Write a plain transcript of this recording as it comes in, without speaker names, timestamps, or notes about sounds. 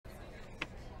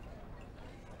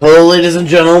ladies and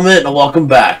gentlemen, and welcome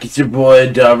back. It's your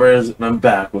boy, Dubbers, and I'm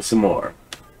back with some more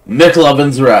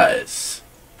McLovins Rise.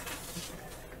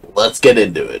 Let's get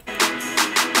into it.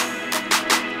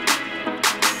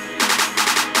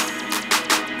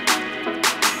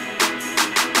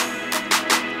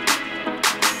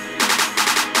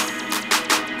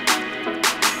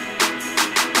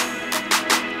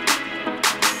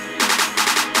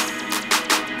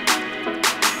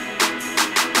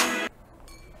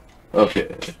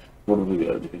 Okay, what do we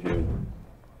gotta do here?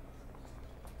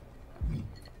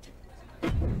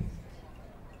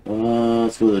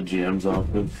 Let's go to the GM's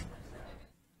office.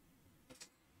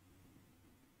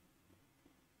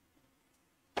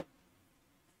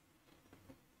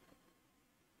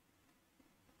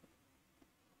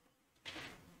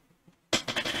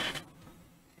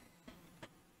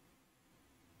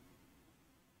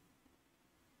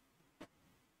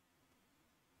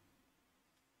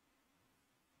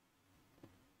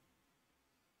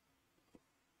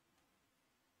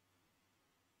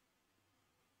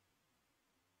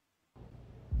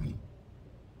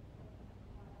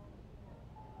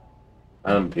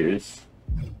 I'm curious.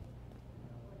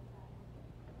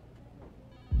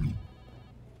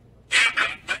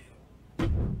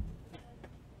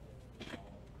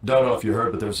 Don't know if you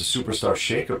heard, but there's a superstar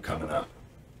shakeup coming up.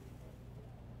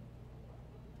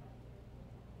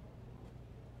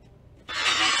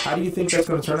 How do you think that's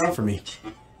going to turn out for me?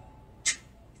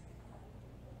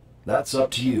 That's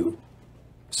up to you.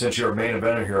 Since you're a main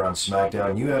eventer here on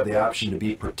SmackDown, you have the option to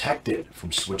be protected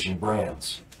from switching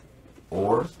brands.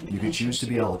 Or you can choose to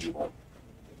be eligible.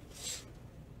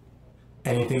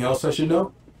 Anything else I should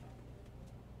know?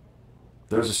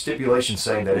 There's a stipulation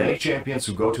saying that any champions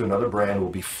who go to another brand will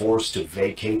be forced to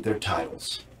vacate their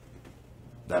titles.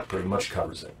 That pretty much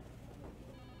covers it.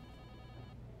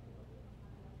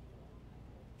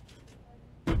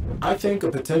 I think a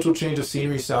potential change of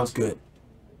scenery sounds good.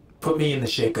 Put me in the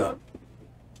shake-up.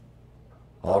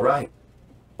 All right.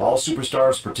 All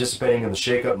superstars participating in the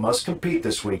shakeup must compete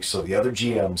this week so the other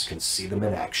GMs can see them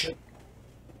in action.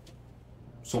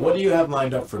 So what do you have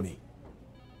lined up for me?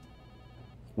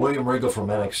 William Regal from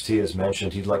NXT has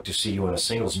mentioned he'd like to see you in a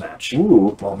singles match.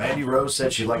 Ooh. While Mandy Rose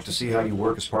said she'd like to see how you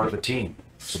work as part of a team.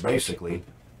 So basically,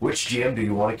 which GM do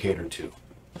you want to cater to?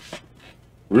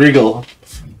 Regal.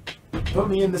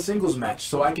 Put me in the singles match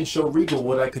so I can show Regal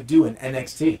what I could do in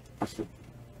NXT.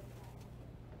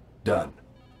 Done.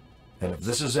 And if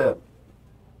this is it,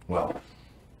 well,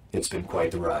 it's been quite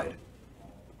the ride.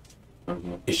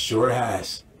 It sure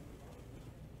has.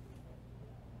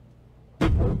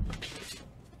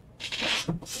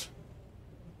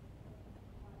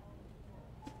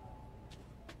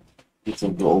 Get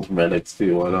some gold from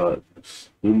NXT, why not?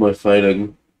 Who am I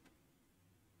fighting?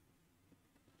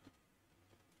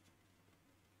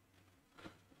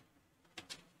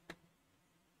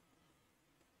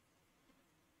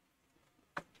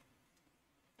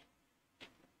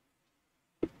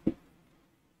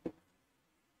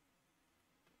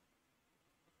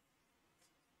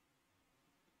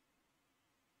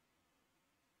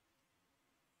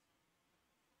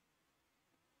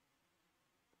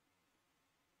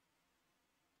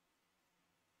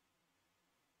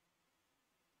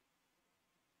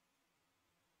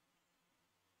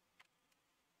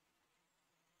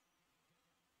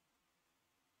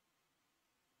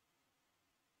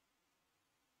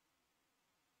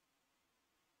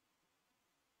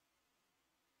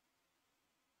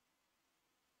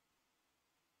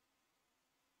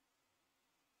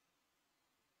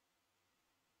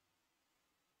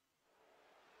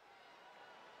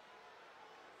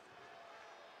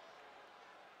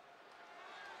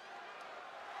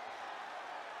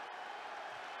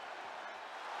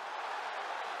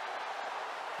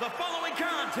 The following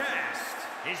contest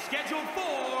is scheduled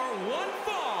for one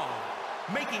fall.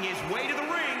 Making his way to the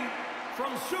ring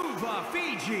from Suva,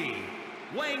 Fiji,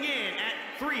 weighing in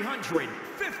at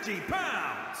 350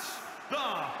 pounds, the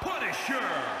Punisher.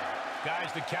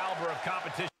 Guys, the caliber of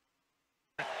competition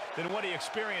than what he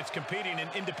experienced competing in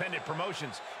independent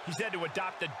promotions. He's had to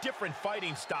adopt a different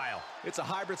fighting style. It's a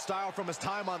hybrid style from his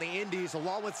time on the Indies,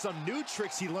 along with some new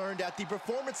tricks he learned at the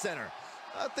Performance Center.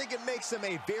 I think it makes him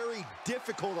a very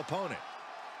difficult opponent.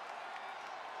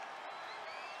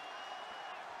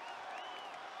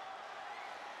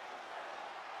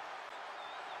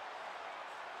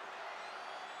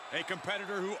 A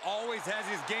competitor who always has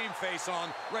his game face on,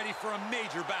 ready for a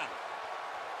major battle.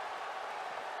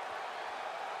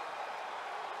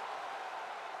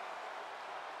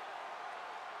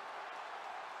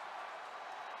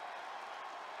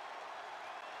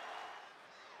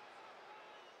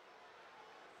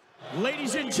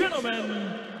 Ladies and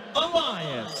gentlemen,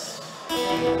 Elias.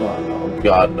 Oh no,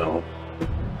 God no.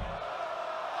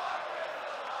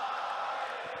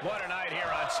 What a night here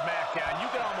on SmackDown. You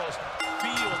can almost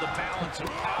feel the balance of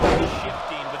power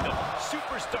shifting with the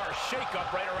superstar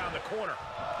shakeup right around the corner.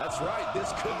 That's right.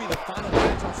 This could be the final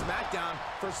match on SmackDown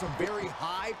for some very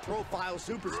high-profile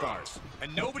superstars.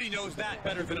 And nobody knows that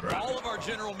better than all of our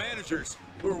general managers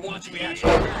who are watching the action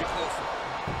very closely.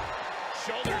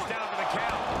 Shoulders down for the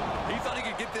count. He thought he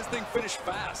could get this thing finished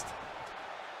fast.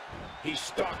 He's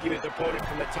stalking his opponent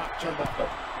from the top turnbuckle.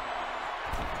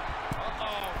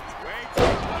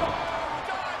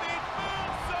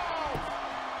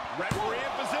 Referee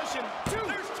in position.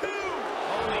 There's two.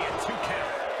 Only a 2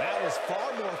 count. That was far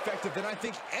more effective than I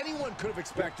think anyone could have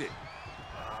expected.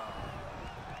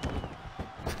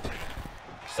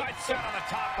 Side set on the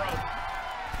top rope.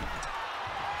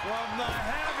 From the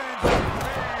heavens,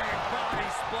 big body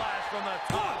splash from the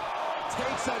top.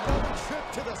 Takes another trip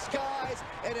to the skies,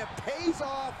 and it pays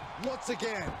off once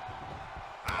again.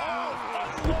 Oh,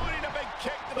 unloading a big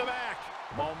kick to the back.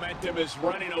 Momentum is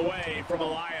running away from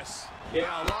Elias.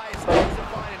 Yeah, Elias needs to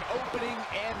find an opening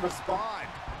and respond.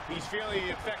 He's feeling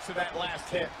the effects of that last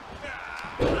hit.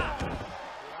 And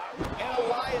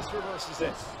Elias reverses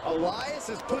it. Elias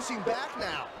is pushing back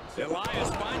now.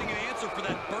 Elias finding an answer for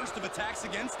that burst of attacks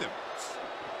against him.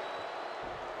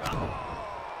 I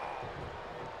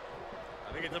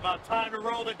think it's about time to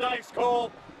roll the dice,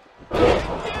 Cole.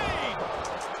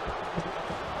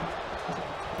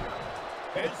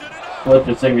 Is it enough? Let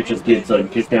your signatures get so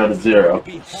kick down to 0.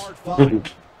 Be hard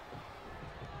fought.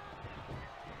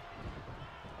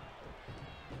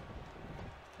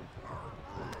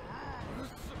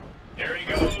 There he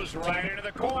goes, right into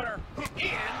the corner. And he's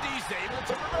able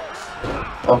to reverse.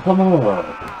 Oh, come on.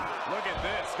 Look at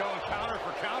this, going counter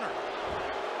for counter.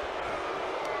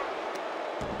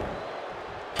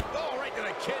 Oh, right to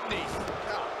the kidneys.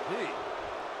 Golly.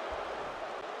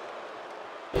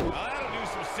 Well, that'll do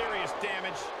some serious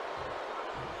damage.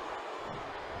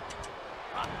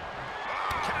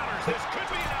 Counters, this could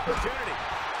be an opportunity.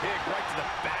 Kick right to the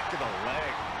back of the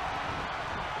leg.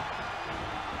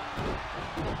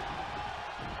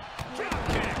 Drop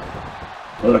kick.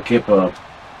 What a keep up.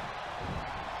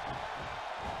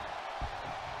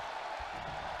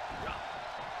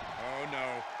 Oh no.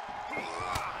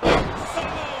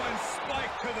 Samoan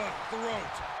spike to the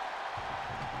throat.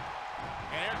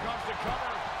 And here comes the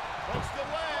cover. Hooks the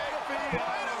leg. Wait a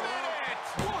minute.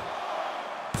 1,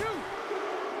 2,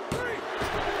 3.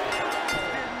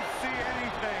 Didn't see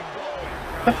anything.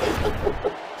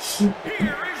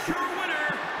 Here is your winner,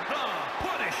 the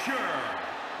Punisher.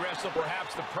 Wrestle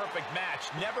perhaps the perfect match.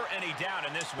 Never any doubt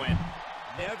in this win.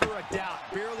 Never a doubt.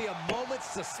 Barely a moment's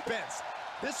suspense.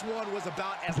 This one was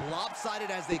about as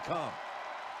lopsided as they come.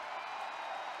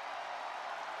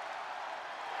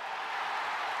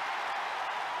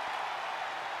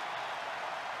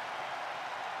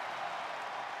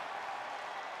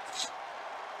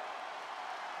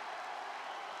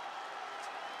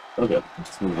 Okay,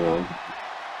 let's move on.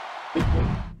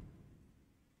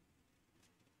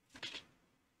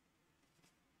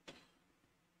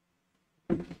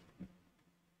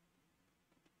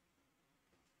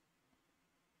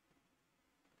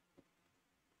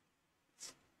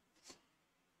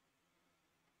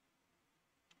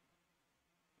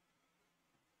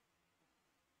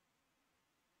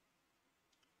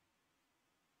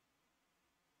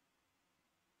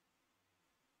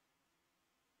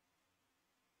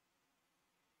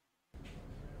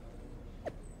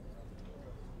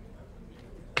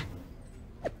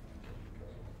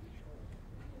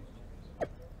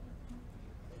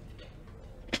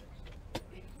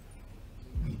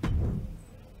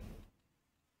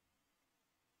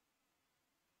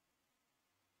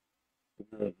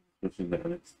 Switching to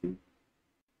NXT.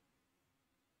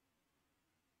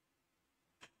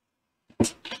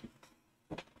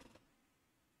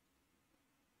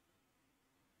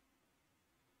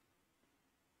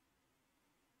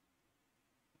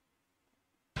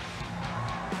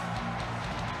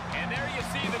 And there you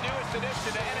see the newest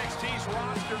addition to NXT's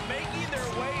roster making their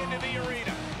way into the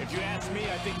arena. If you ask me,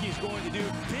 I think he's going to do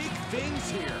big things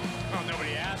here. Well,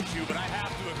 nobody asks you, but I have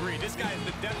to agree. This guy is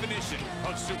the definition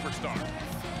of superstar.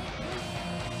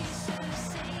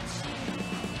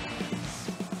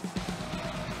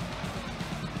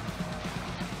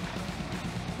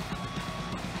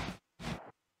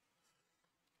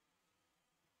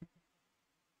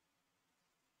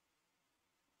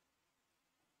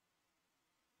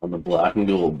 On the black and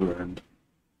gold brand.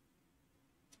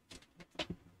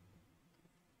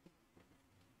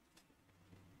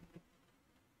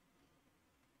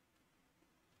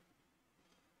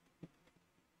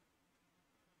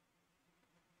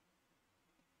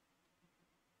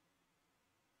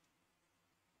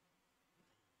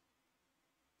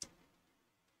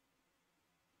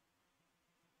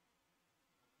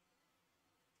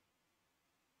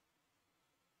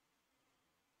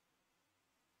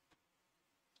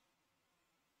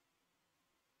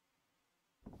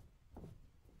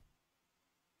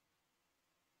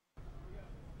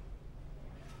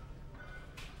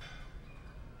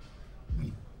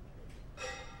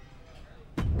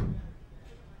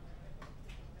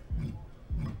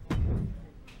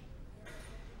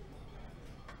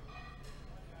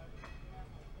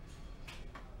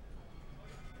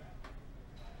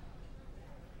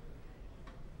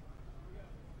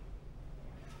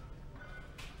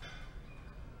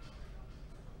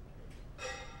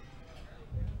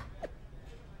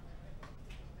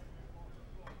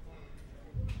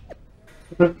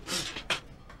 Ready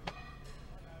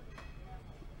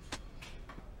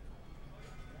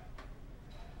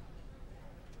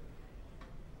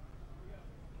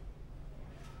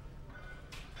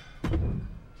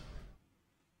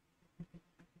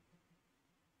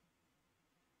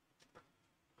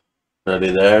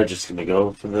there, just gonna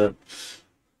go for the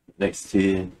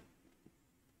NXT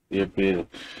European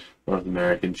North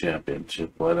American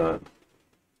Championship. Why not?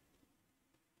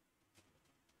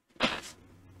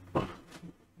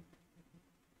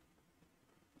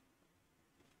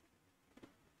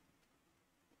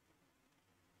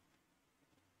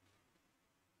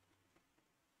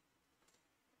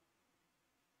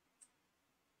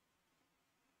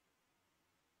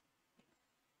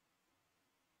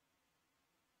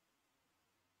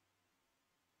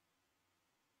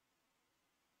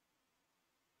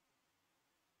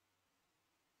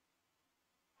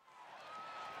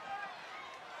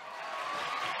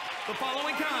 The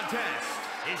following contest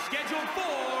is scheduled for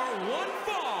one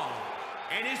fall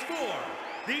and is for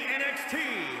the NXT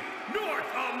North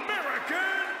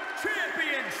American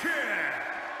Championship.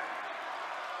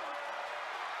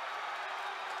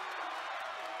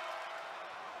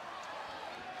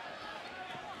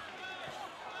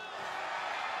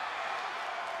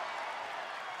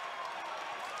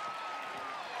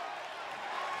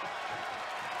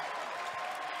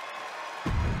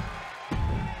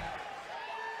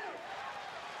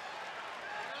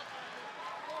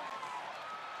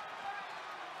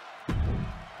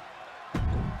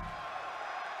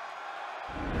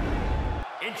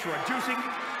 Introducing.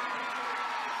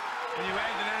 When you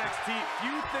add an NXT,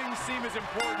 few things seem as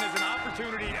important as an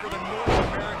opportunity for the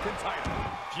North American title.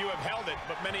 Few have held it,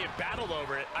 but many have battled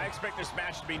over it. I expect this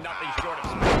match to be nothing short of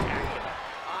spectacular.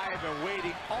 I've been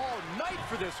waiting all night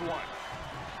for this one.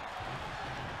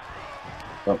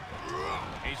 Oh.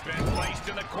 He's been placed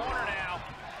in the corner now.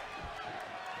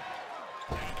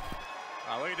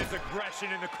 Oh, look at this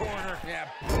aggression in the corner. Yeah,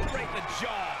 right in the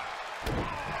jaw.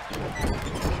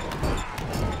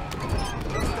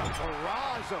 Just a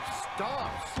barrage of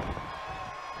stomps.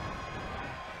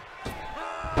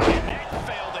 And that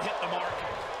failed to hit the mark.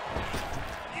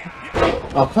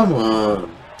 Oh, come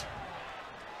on.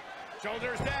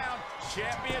 Shoulders down.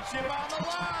 Championship on the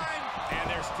line. And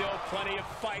there's still plenty of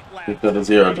fight left. We've got a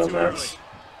zero on that.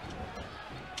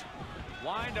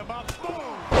 Wind him up.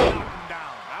 Boom. Knock him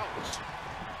down. Ouch.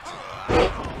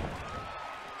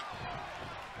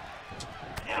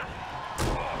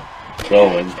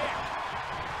 Going.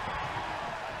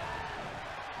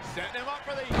 Setting him up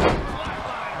for the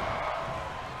flatliner.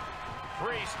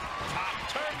 Priest, top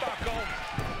turnbuckle.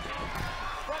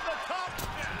 From the top.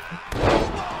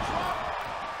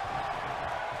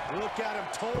 Look at him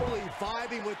totally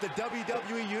vibing with the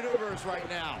WWE Universe right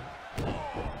now.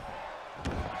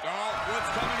 Oh, what's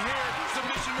coming here?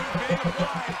 Submission move being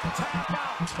applied. Tap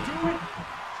out. Do it.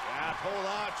 Yeah, hold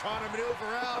on, trying to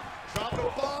maneuver out.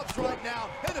 Dropping bombs right now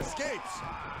and escapes.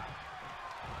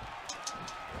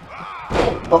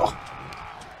 Oh.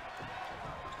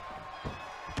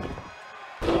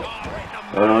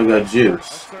 Oh, I got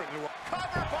juice.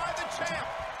 Covered by the champ.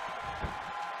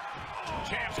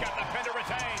 Champ's got the pin to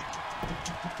retain.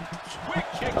 Quick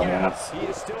kick out. He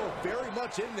is still very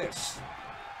much in this.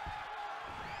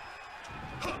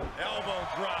 Elbow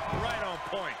drop right on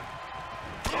point.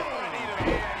 Oh, knee to the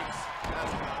hands.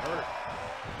 That's gonna hurt.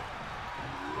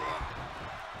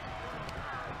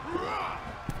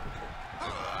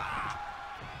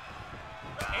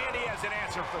 And he has an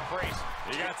answer for Priest.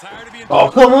 He got tired of being Oh,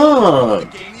 come on.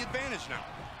 gain the advantage now.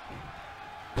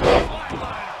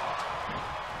 Flatliner.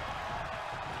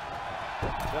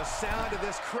 The sound of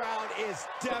this crowd is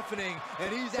deafening,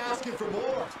 and he's asking for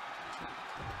more.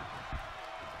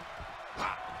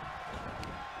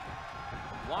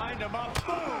 Wind him up.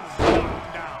 Boom. Knock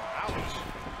him down. Ouch.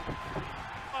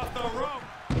 Off the rope.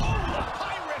 Oh,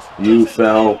 high risk. You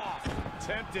fell.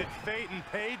 Tempted fate and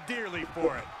paid dearly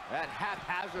for it. That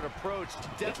haphazard approach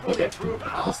definitely Okay, proved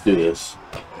let's do this.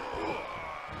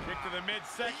 Kick to the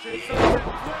midsection.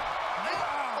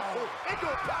 Oh, into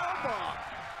a powerbomb.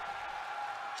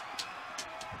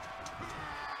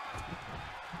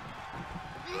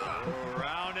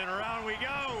 Round and around we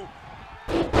go.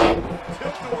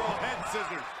 Tilt-a-whirl head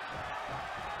scissors.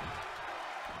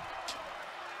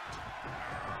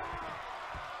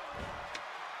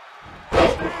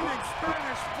 Standing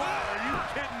Spanish fly. Are you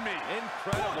kidding me?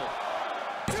 Incredible.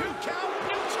 2 count.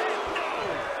 New champ. No.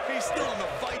 He's still in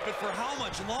the fight, but for how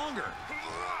much longer?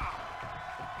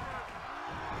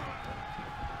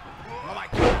 Oh my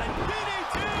God.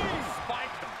 DDT.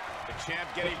 Spiked him. The champ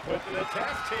getting put to the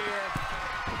test here.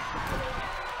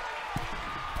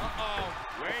 Uh-oh.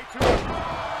 Way too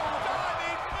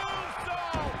diving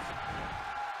moonsault.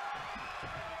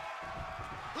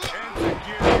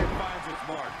 Insecurity finds its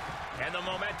mark. And the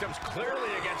momentum's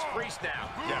clearly against Priest now.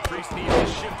 Yeah, Priest needs to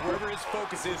shift wherever his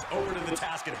focus is over to the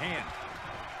task at hand.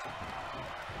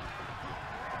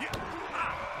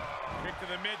 Kick to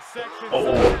the midsection.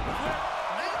 Oh,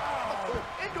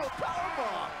 into a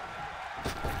powerbomb.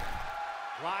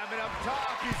 Climbing up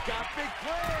top, he's got big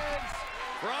plans.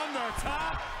 From the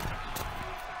top.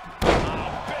 Oh,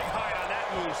 big height on that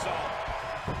moonsault.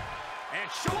 And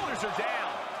shoulders are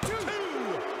down. 2,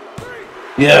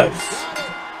 3. Yes.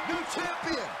 New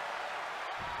champion.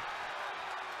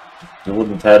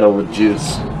 Holding the title with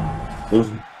juice. Here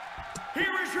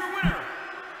is your winner,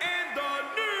 and the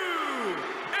new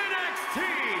NXT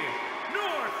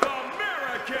North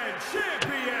American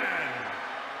Champion,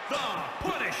 The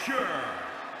Punisher.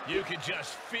 You can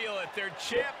just feel it. Their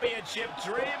championship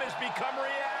dream has become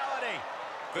reality.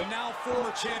 The now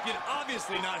former champion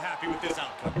obviously not happy with this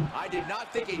outcome. I did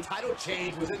not think a title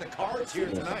change was in the cards here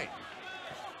tonight.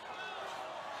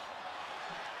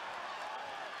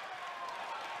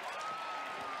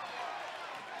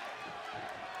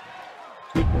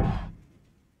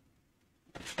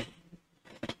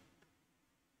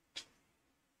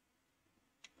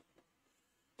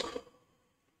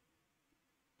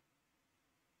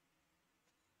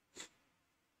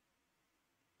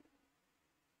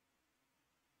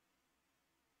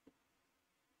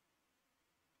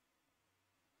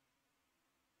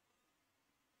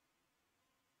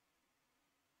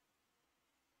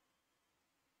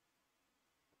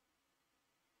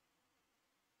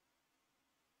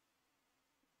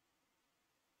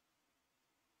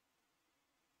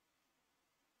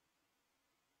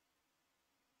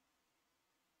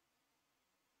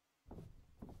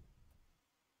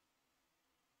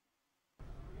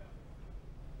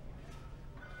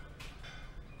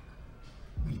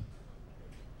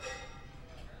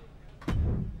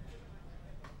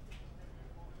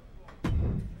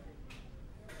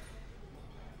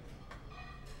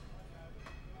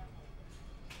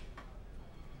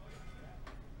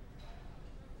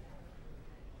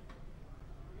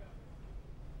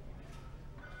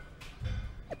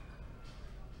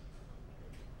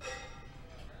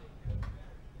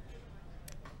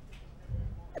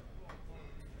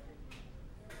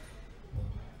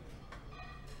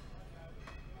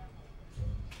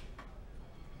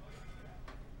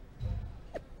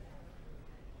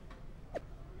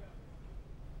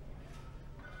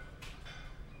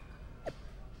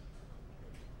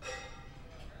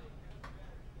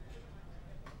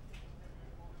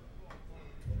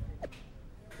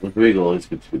 Look, we always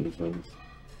get through the things.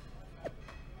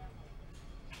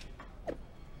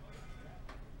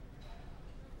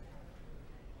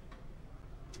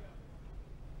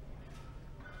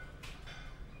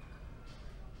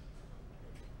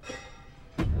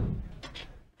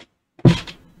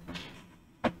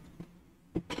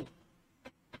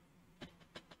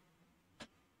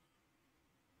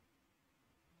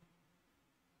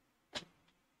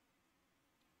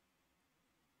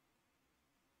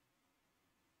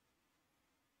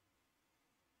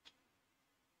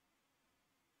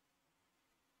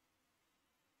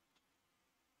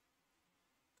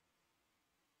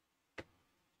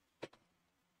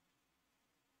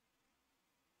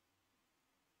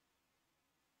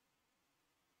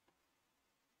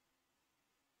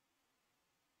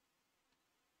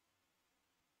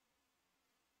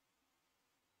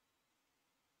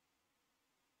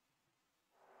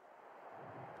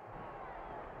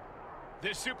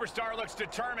 This superstar looks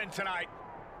determined tonight.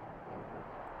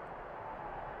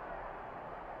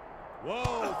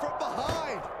 Whoa, from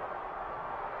behind.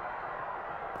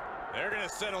 They're going to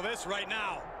settle this right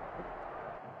now.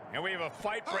 And we have a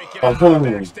fight breaking out in the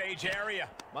backstage area.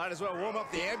 Might as well warm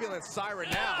up the ambulance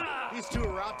siren now. These two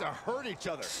are out to hurt each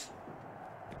other.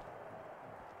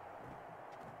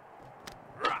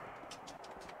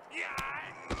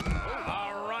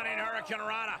 A running Hurricane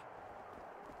Rana.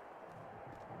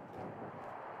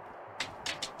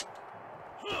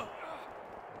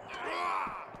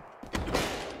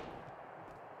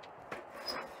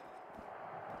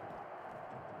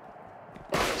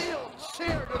 Steel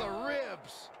chair to the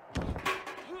ribs.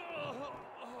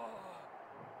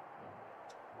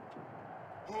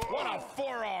 What a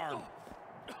forearm.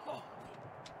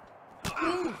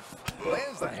 Oof.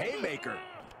 Lands the haymaker.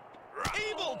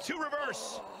 Able to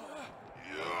reverse.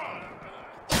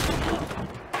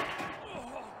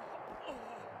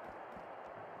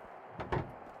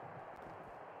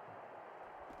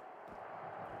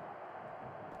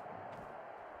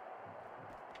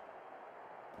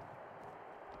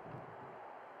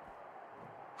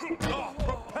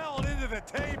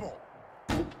 the table.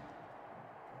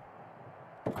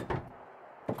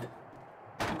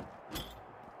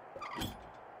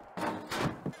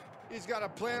 He's got a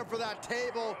plan for that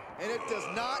table, and it does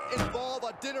not involve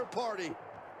a dinner party.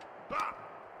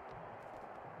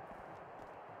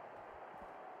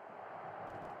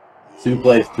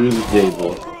 Suplex through the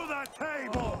table. Through the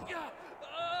table.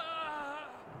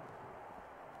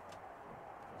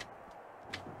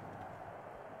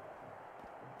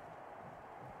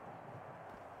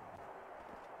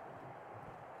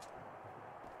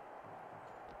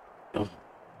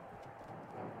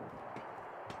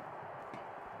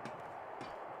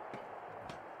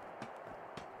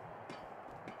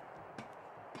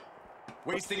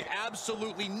 Wasting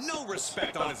absolutely no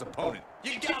respect on his opponent.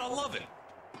 You gotta love it.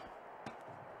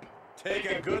 Take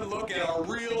a good look at a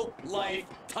real-life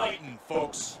Titan,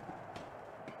 folks.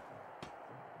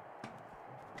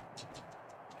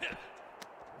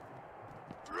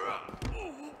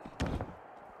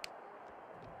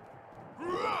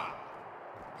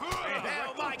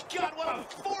 Oh my God, what a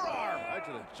forearm! Right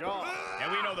to the jaw.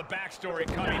 And we know the backstory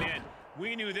coming in.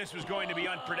 We knew this was going to be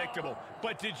unpredictable,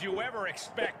 but did you ever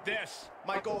expect this?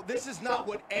 Michael, this is not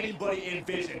what anybody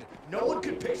envisioned. No one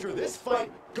could picture this fight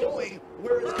going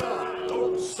where it's gone.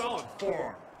 Oh, solid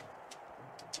forearm.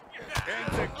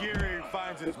 And Takiri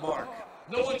finds his mark.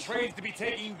 No one trains to be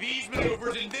taking these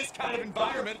maneuvers in this kind of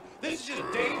environment. This is just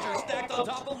danger stacked on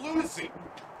top of lunacy.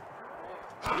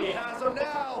 He has him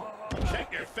now.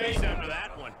 Check your face after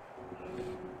that one.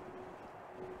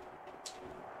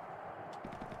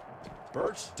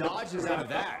 Birch dodges out of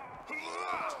that.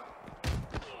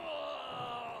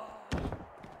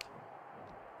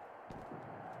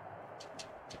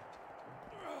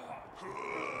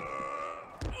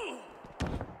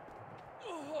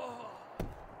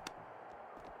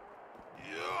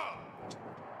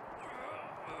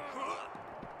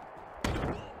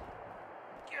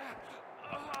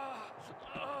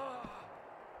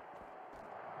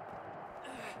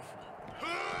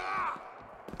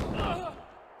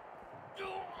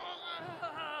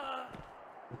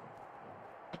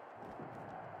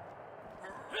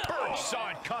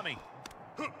 Saw it coming.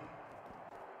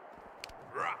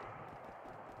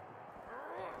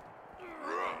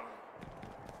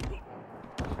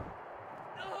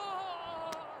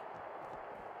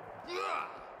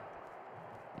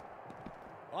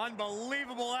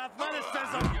 Unbelievable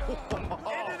athleticism.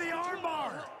 Into the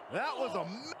armbar. That was a...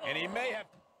 And he may have...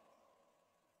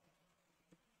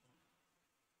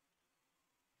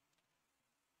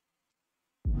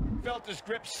 felt his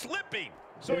grip slipping,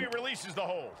 so he releases the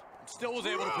hold. Still was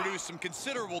able to produce some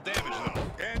considerable damage, though.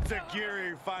 And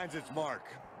Takiri finds its mark.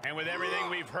 And with everything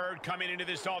we've heard coming into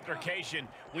this altercation,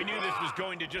 we knew this was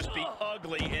going to just be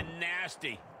ugly and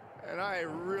nasty. And I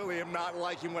really am not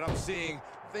liking what I'm seeing.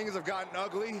 Things have gotten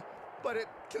ugly, but it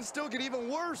can still get even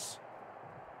worse.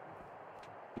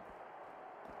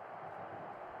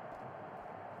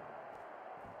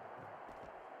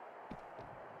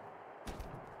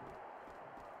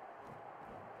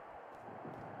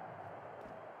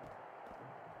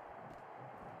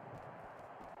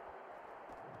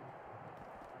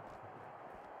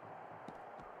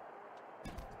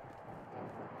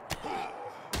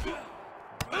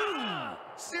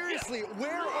 Seriously,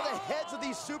 where are the heads of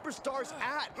these superstars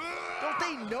at? Don't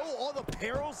they know all the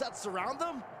perils that surround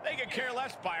them? They could care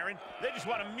less, Byron. They just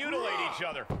want to mutilate each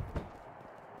other.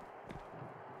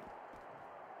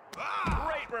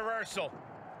 Great reversal.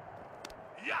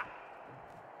 Yeah.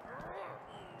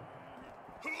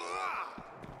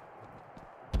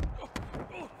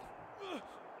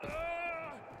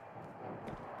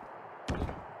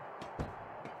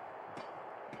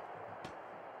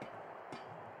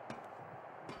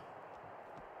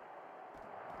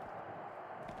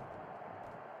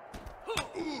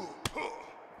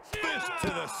 Fist to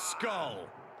the skull.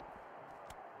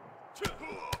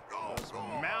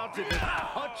 Mounted with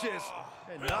punches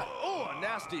and not, oh, a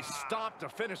nasty stomp to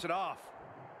finish it off.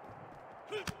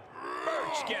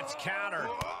 Birch gets countered.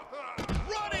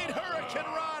 Running Hurricane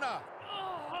Rana.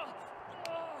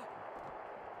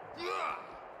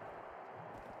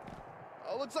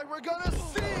 Oh, looks like we're gonna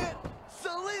see it.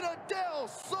 Salida del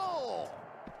Sol.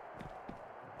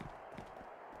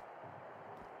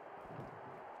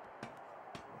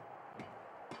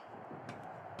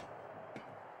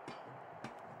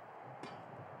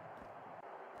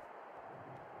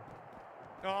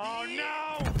 Oh,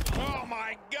 no! Oh,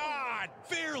 my God!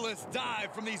 Fearless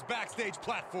dive from these backstage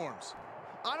platforms.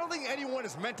 I don't think anyone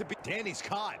is meant to be. Danny's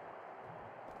caught.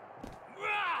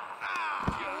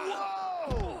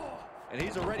 Whoa! And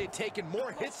he's already taken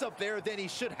more hits up there than he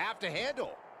should have to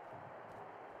handle.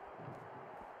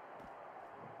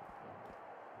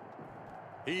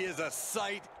 He is a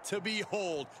sight to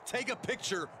behold. Take a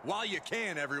picture while you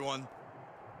can, everyone.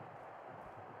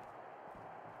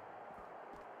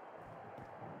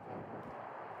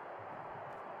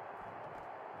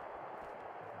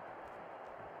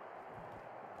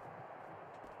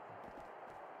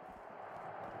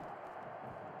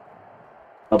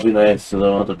 I'll be nice to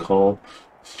the one to call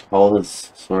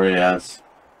his sorry ass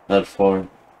that far.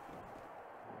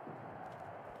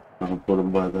 I'll put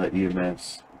him by that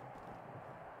EMS.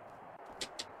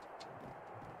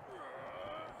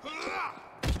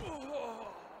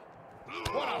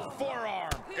 What a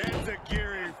forearm! And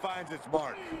Zagiri finds its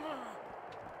mark.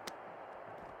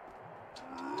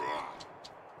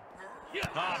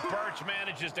 Birch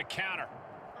manages to counter.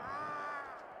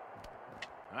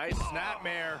 Nice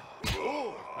snapmare.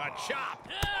 Ooh, a chop.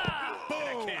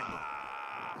 Boom.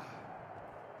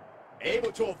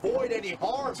 Able to avoid any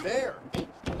harm there.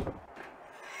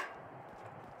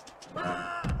 Running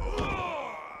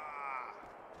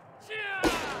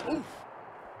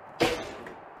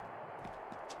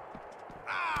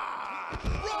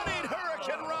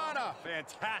Hurricane Rana.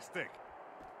 Fantastic.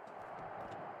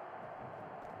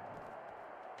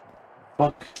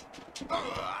 Fuck.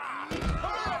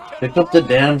 Pick up the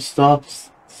damn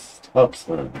stops,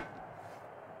 son.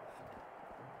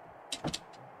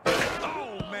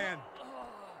 Oh, man.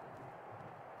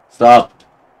 Stop.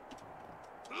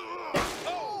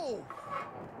 Oh.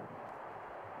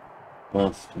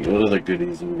 Well, what other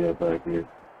goodies we got back here?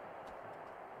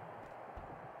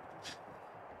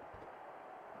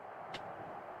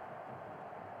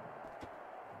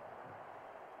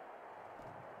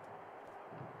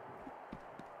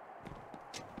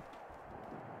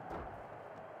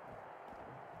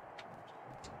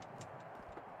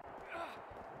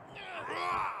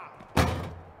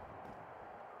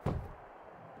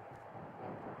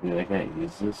 Yeah, I can't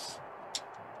use this.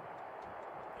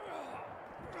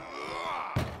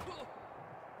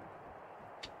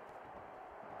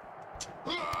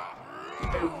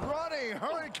 Running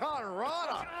Hurricane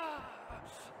Rana.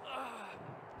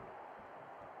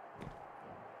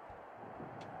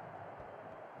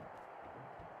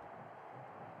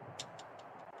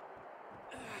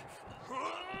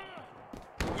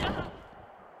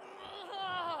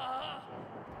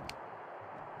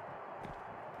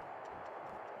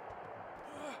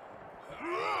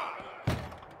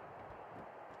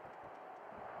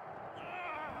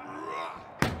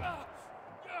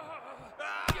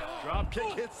 Drop kick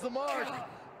hits the mark.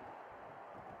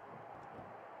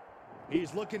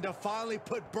 He's looking to finally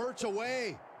put Birch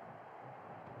away.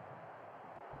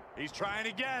 He's trying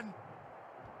again.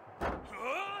 Stunner!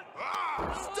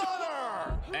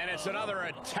 And it's another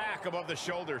attack above the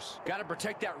shoulders. Got to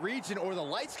protect that region or the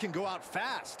lights can go out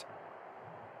fast.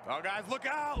 Oh, guys, look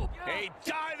out. A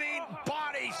diving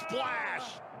body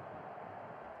splash.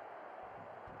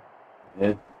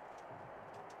 Yeah.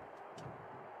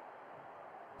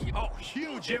 Oh,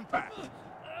 huge impact.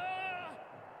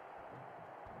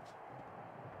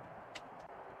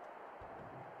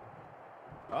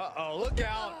 Uh-oh, look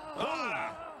out.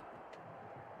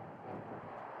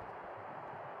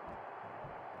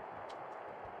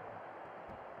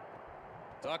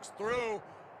 Tucks through.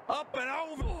 Up and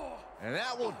over. And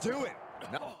that will do it.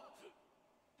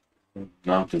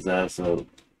 Knocked his ass out.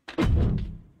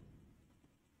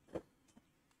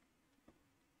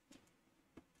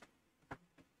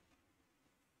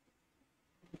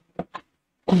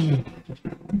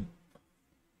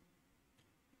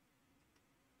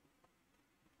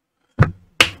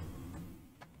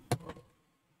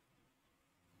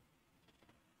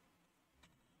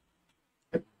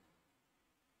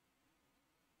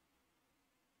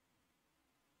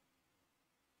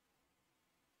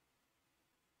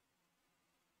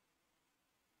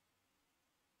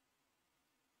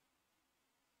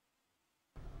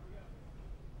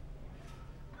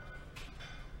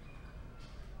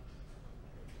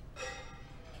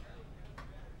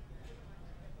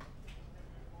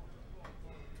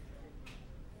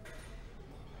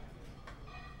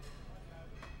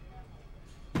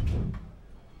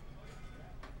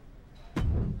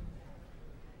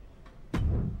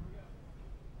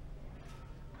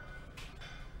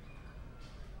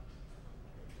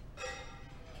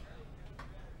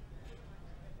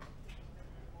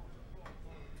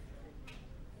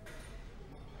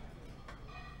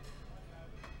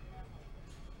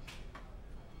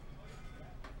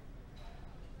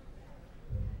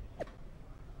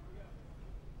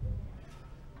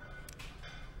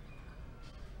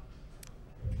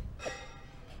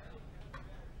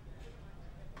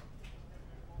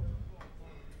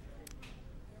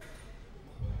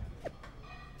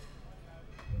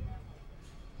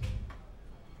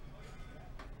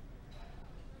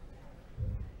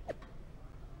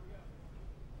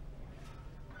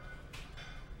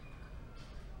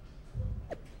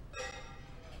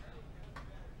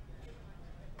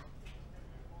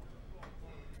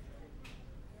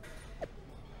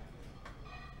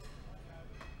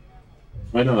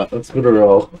 Why not? Let's go to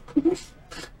Raw.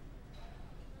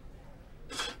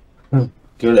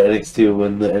 Go to NXT,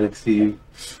 win the NXT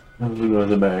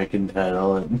North American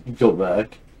title, and go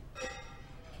back.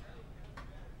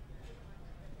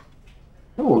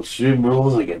 Oh, Extreme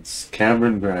Rules against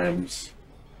Cameron Grimes.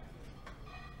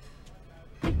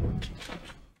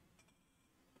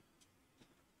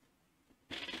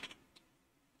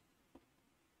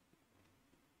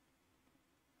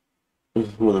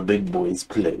 Will the big boys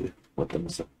play with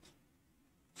themselves?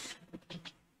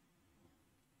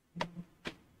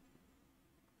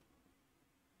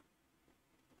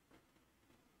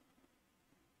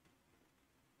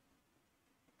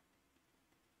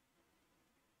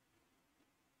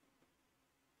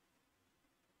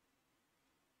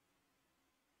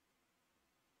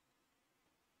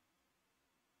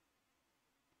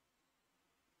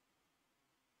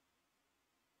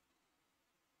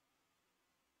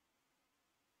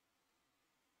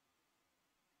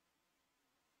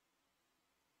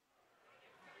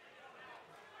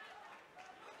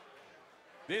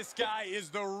 This guy is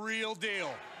the real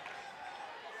deal.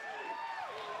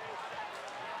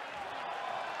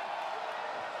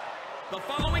 The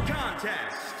following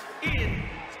contest in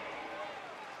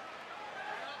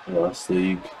Last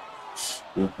League,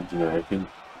 North American.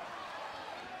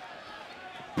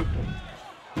 Throughout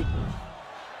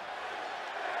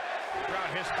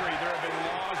history, there have been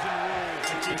laws and rules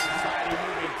to keep society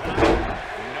moving forward.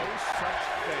 No such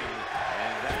thing,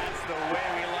 and that's the way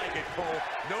we like it, Cole.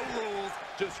 No rules,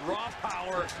 just raw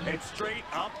power and straight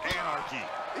up anarchy.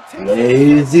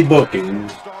 Lazy booking.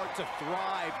 Start to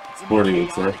thrive Sporting, in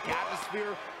it's the chaotic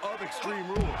atmosphere of Extreme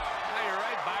Rules. Now, you're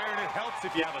right, Byron. It helps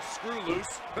if you have a screw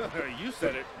loose. You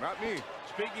said it, not me.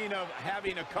 Speaking of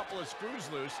having a couple of screws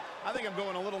loose, I think I'm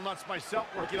going a little nuts myself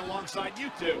working alongside you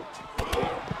two.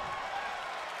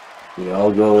 We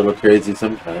all go a little crazy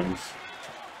sometimes.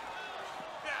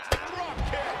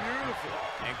 Beautiful.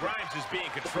 And Grimes is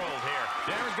being controlled here.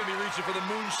 Darren's going to be reaching for the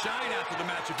moonshine after the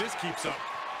match if this keeps up.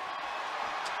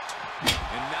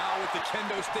 And now with the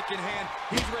kendo stick in hand,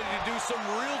 he's ready to do some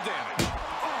real damage.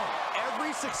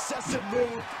 Every successive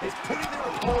move is putting their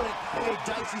opponent in a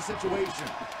dicey situation.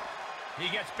 He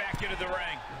gets back into the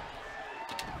ring.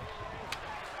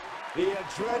 The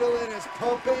adrenaline is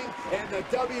pumping, and the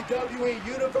WWE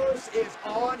Universe is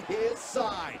on his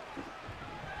side.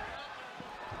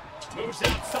 Moves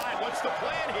outside. What's the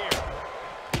plan here?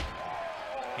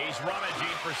 He's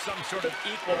rummaging for some sort of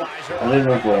equalizer. I didn't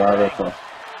know if we're out of fun.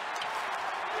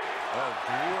 Oh,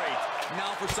 great.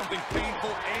 Now for something painful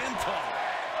and tough.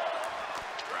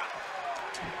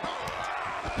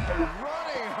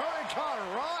 Running Hurricane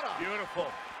Rana. Beautiful.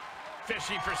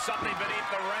 Fishing for something beneath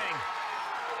the ring.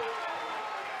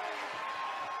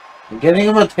 I'm getting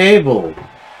him a table.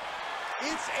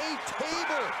 It's a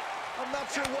table. I'm not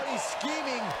sure what he's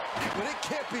scheming, but it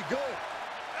can't be good.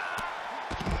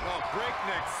 Oh,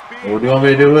 breakneck speed. What do you want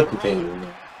me to do with the table?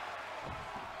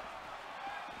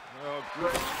 Oh,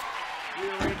 great.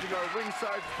 Rearranging our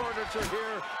ringside furniture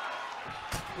here.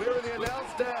 Clearing the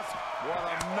announce desk. What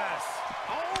a mess.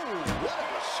 Oh, what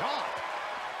a shot.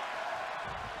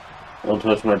 Don't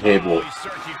touch my table. He's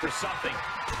searching for something.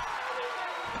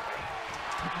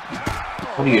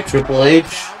 What are you, Triple H?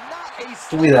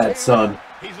 Give me that, son.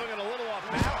 He's looking a little off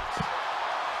balance.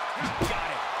 Got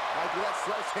it. That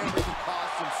sledgehammer can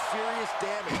cause some serious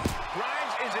damage.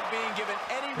 Grimes isn't being given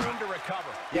any room to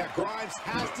recover. Yeah, Grimes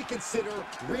has to consider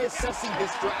reassessing his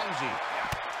strategy.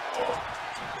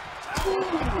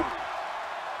 Ooh.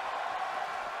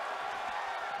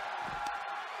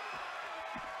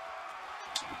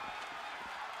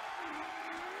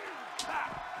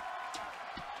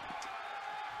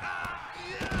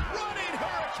 Running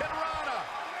Hurricane Rana.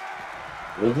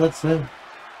 What does that say?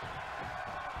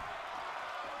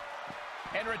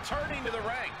 And returning to the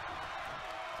ring.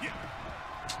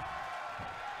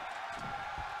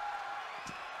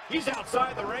 He's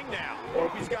outside the ring now.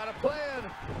 Hope he's got a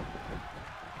plan.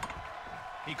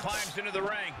 He climbs into the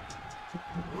ring.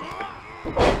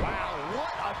 Wow,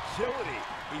 what agility.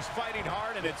 He's fighting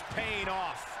hard and it's paying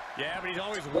off. Yeah, but he's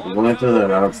always I'm going to the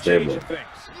announce table.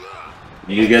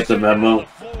 You get the memo.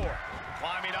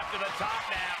 Climbing up to the top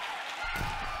now.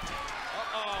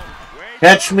 Uh-oh.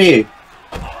 Catch me.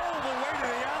 All the way to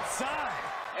the outside.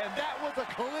 And that was a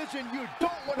collision you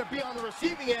don't want to be on the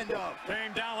receiving end of.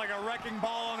 Came down like a wrecking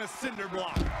ball on a cinder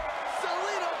block.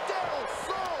 Selena Del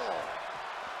Sol.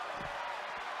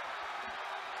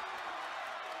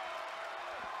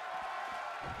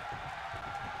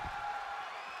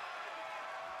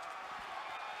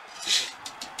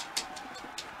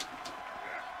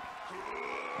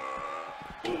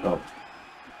 Oh.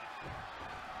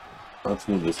 Let's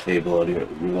move this table out of here.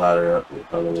 Ladder out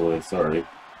of the way. Sorry.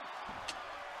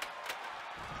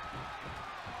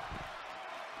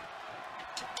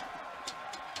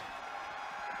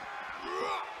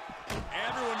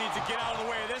 Everyone needs to get out of the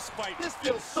way of this fight. This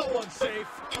feels so unsafe.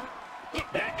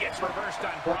 That gets reversed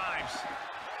on Grimes.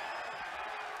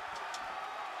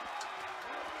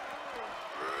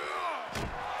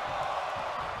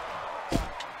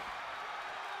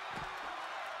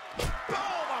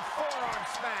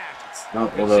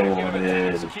 Not what I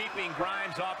wanted. Keeping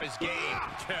Grimes off his game.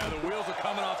 Yeah, the wheels are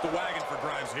coming off the wagon for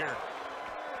Grimes here.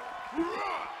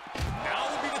 Now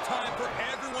would be the time for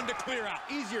everyone to clear out.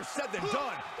 Easier said than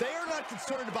done. They are not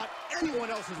concerned about anyone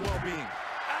else's well-being.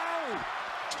 Ow!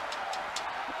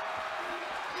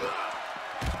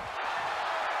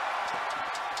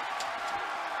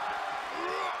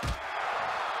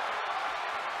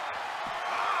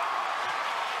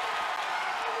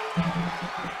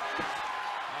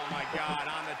 God,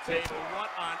 on the table. What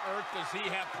on earth does he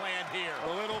have planned here? A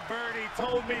little birdie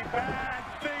told me bad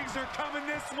things are coming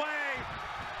this way.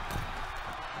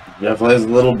 Definitely has a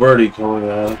little birdie coming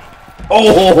out.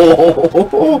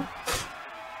 Oh!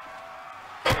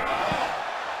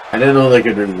 I didn't know they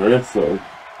could do this, though.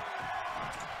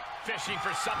 Fishing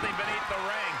for something beneath the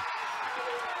ring.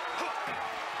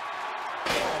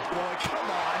 Oh, boy, come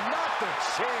on, not the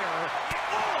chair.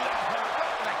 Oh, that hurt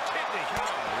right in the kidney.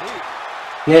 Golly.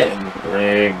 Get in the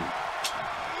ring.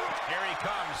 Here he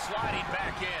comes, sliding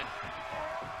back in.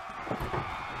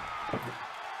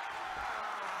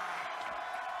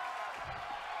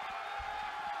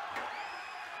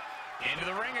 Into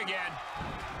the ring again.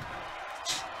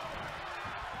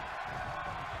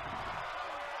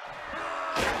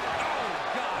 Oh,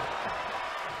 God.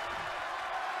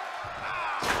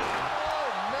 Oh,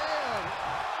 man.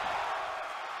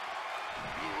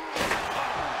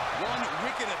 One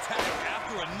wicked attack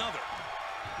after another.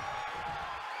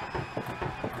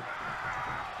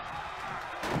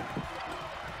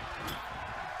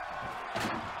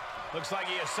 Looks like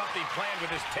he has something planned with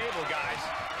his table, guys.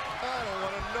 I don't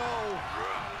want to know.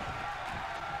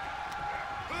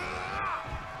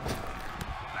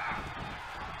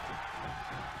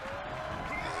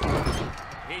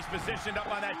 He's positioned up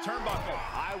on that turnbuckle.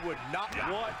 I would not.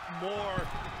 What more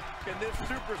can this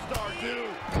superstar do?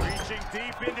 Reaching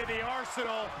deep into the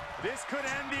arsenal. This could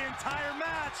end the entire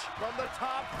match. From the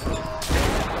top rope,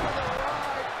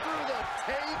 Through the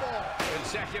table.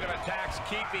 Consecutive attacks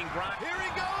keeping Grimes. Here he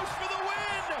goes for the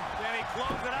win. then he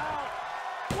closes it out.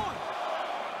 1,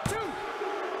 2,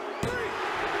 3.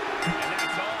 And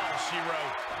that's all she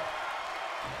wrote.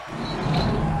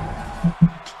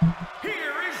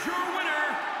 Here is your winner,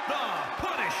 the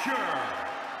Punisher.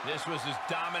 This was as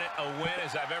dominant a win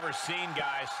as I've ever seen,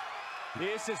 guys.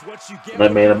 This is what you get. I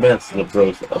made a mess in the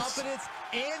process. Confidence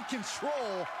and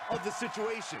control of the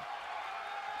situation.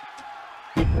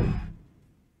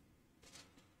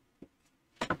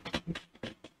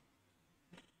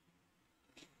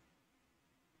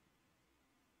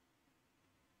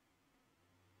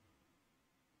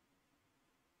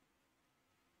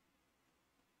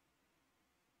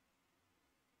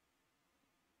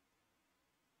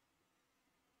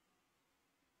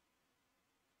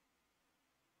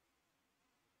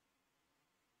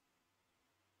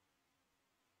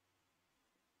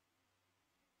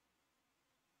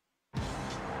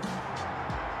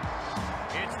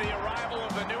 It's the arrival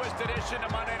of the newest edition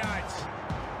of Monday Nights.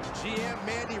 GM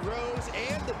Mandy Rose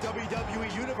and the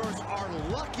WWE Universe are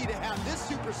lucky to have this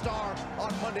superstar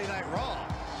on Monday Night Raw.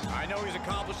 I know he's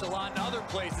accomplished a lot in other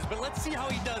places, but let's see how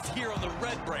he does here on the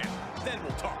Red brand. Then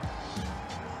we'll talk.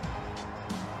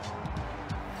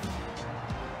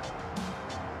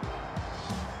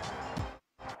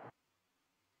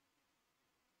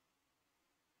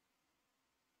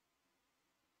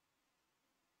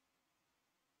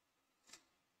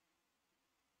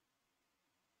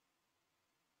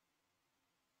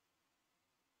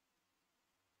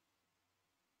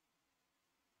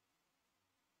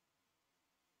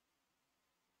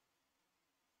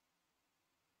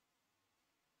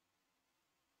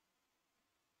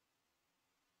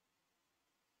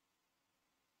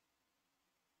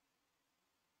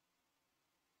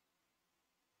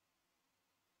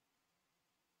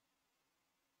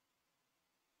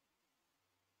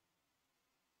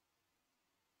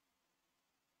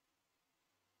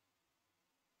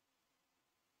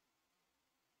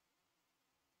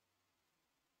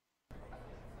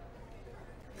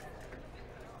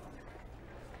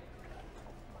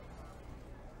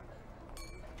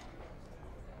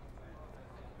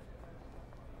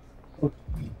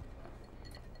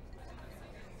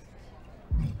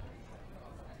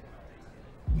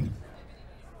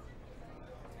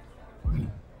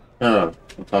 Oh,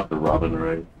 I'll talk to Robin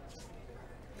right.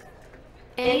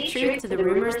 Any truth to the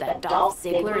rumors that Dolph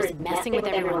Ziggler is messing with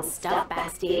everyone's stuff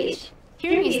backstage?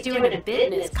 Hearing he's doing a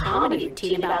bit in his comedy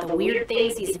routine about the weird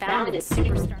things he's found in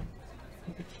Superstar.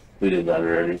 We did that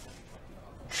already.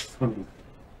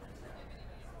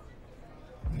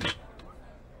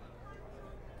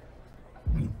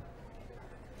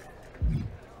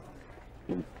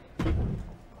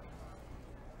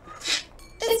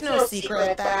 It's no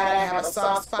secret that I have a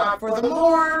soft spot for the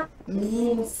more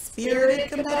mean-spirited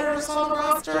competitors on the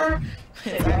roster.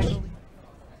 It's actually...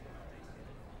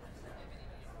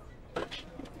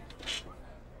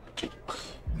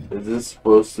 Is this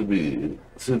supposed to be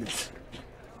since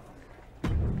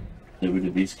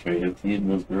WWE's creative team,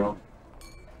 those girl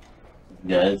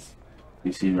guys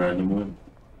you see randomly?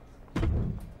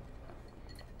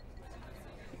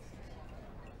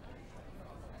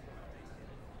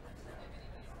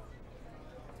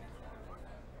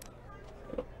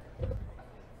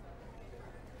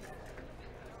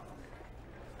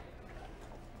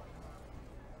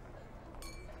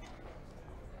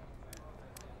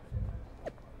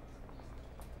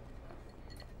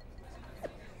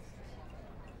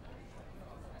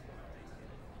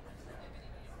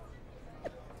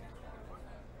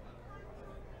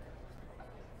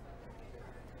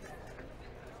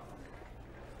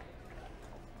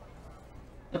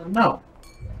 No.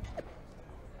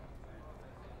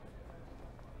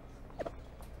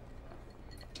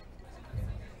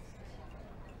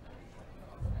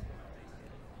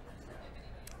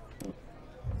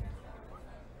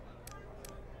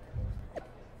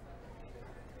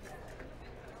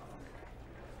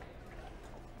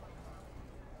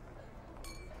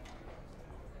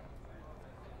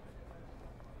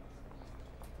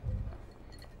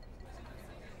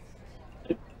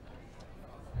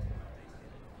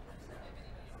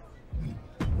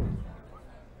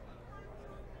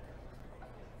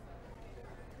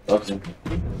 Okay.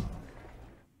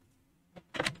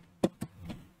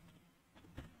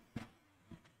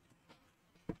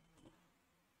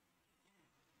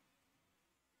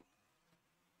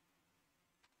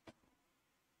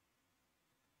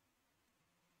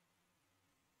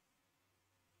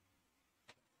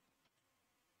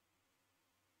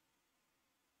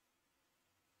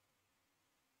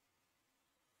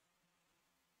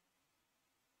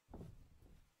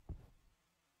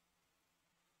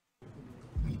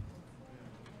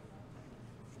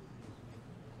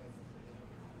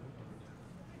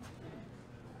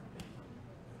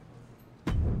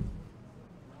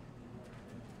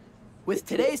 With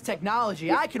today's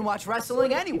technology, I can watch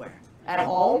wrestling anywhere. At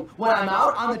home, when I'm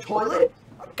out on the toilet.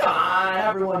 Come on,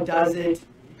 everyone does it.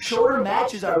 Shorter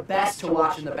matches are best to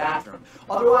watch in the bathroom.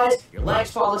 Otherwise, your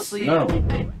legs fall asleep. No.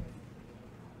 Anyway.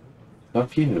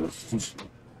 Fuck you.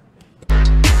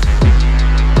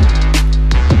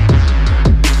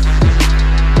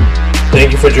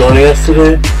 Thank you for joining us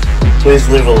today. Please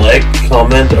leave a like,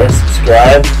 comment, or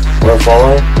subscribe, or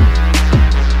follow.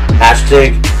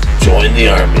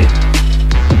 #JoinTheArmy.